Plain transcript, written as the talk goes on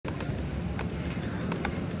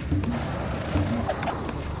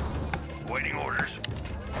Waiting orders.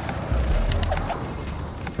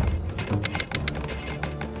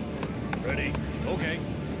 Ready? Okay.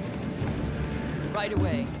 Right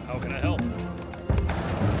away. How can I help?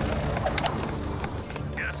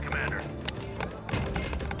 Yes, Commander.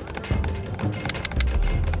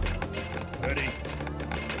 Ready?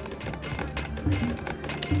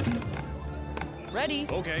 Ready.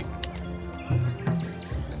 Okay.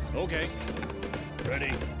 Okay.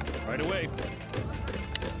 Ready. Right away.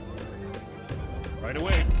 Right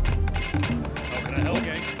away. How can I help?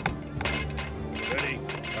 Okay. Ready.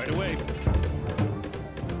 Right away.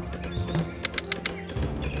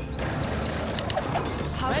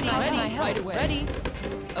 How can I help? Right away. Ready.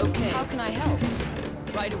 Okay. How can I help?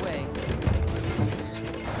 Right away.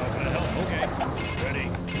 How can I help? Okay. Ready.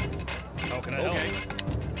 How can I help?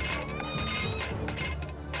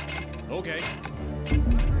 Okay.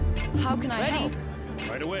 How can I help?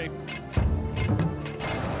 Right away.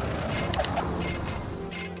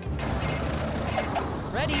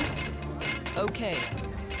 Ready. Okay.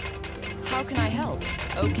 How can I help?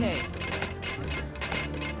 Okay.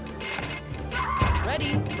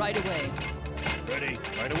 Ready. Right away. Ready.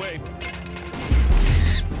 Right away.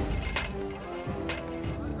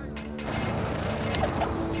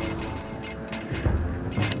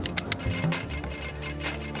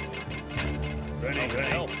 Ready. How can I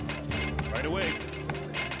help? Right away.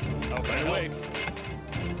 How can I help?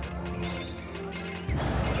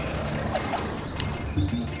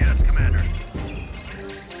 Yes, Commander.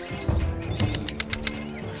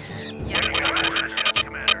 Yes, Commander. Yes,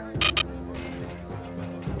 Commander.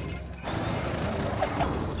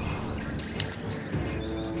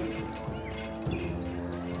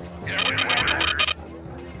 Yes, Commander.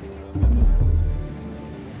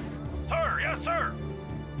 Sir, yes, sir.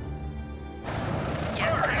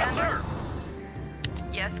 Yes, Sir, yes, Commander. sir.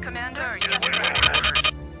 Yes, Commander. Yes, Yes,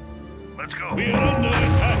 sir. Let's go. We are under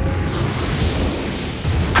attack.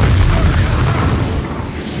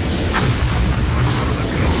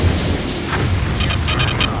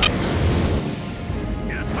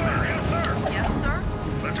 Yes, sir. Yes, sir. Yes, sir.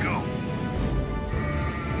 Let's go.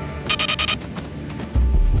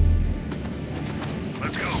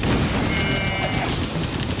 Let's go.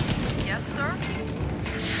 Yes, sir.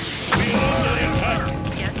 We are under attack.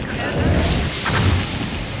 Yes, Commander.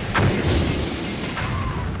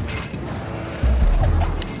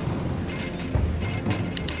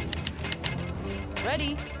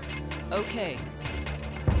 Ready. Okay.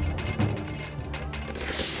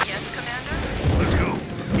 Yes, Commander. Let's go.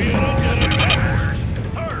 We are under attack.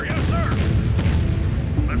 Sir, yes, sir.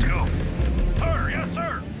 Let's go. Sir, yes,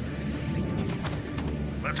 sir.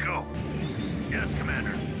 Let's go. Yes,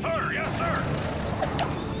 Commander. Sir, yes, sir.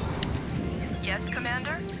 Yes,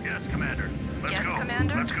 Commander. Yes, Commander. Let's Yes, go.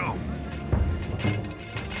 Commander. Let's go.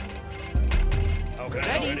 How can I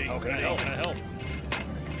Ready. help? How can I help?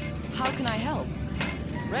 How can I help?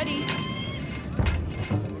 Ready.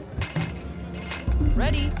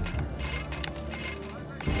 Ready.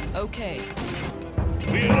 Okay.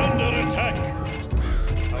 We are under attack.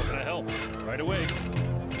 How can I help? Right away.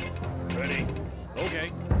 Ready.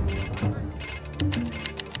 Okay.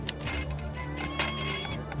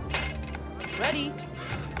 Ready.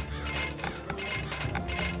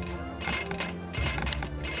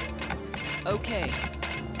 Okay.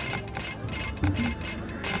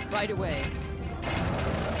 Right away.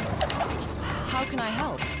 How can I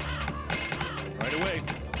help? Right away.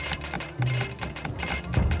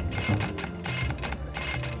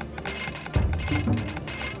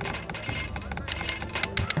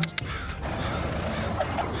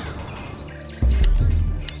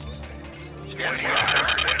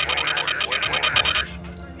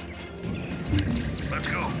 Let's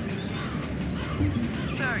go.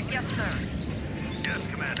 Sir, yes, sir. Yes,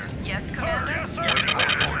 Commander. Yes, Commander. Yes, sir.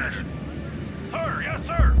 Sir, yes,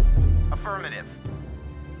 sir. Affirmative.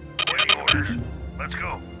 Waiting orders. Let's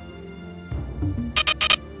go.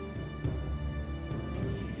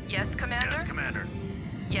 Yes, Commander. Yes, Commander.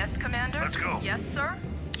 Yes, Commander. Let's go. Yes, sir.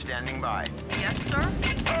 Standing by. Yes, sir.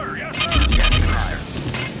 Sir, yes, sir. Standing by.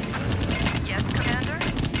 Yes, Commander.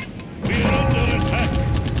 We are under attack.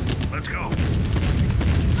 Let's go.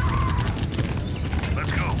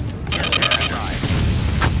 Let's go. Standing by.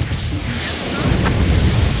 Yes, sir.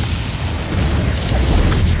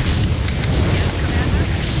 Yes, Commander.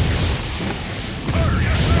 Sir,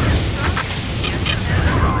 yes, sir.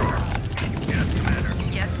 Yes, Commander. Yes, Commander.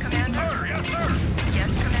 Yes, Commander. Sir, yes, sir.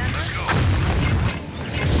 Yes, Commander. Let's go.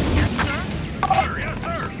 Yes, sir. Sir, yes,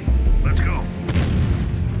 sir. Let's go.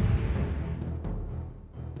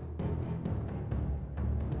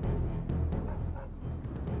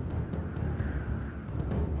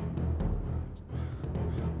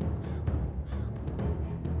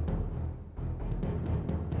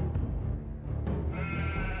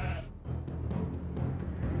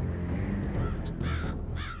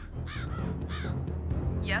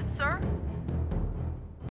 Yes, sir.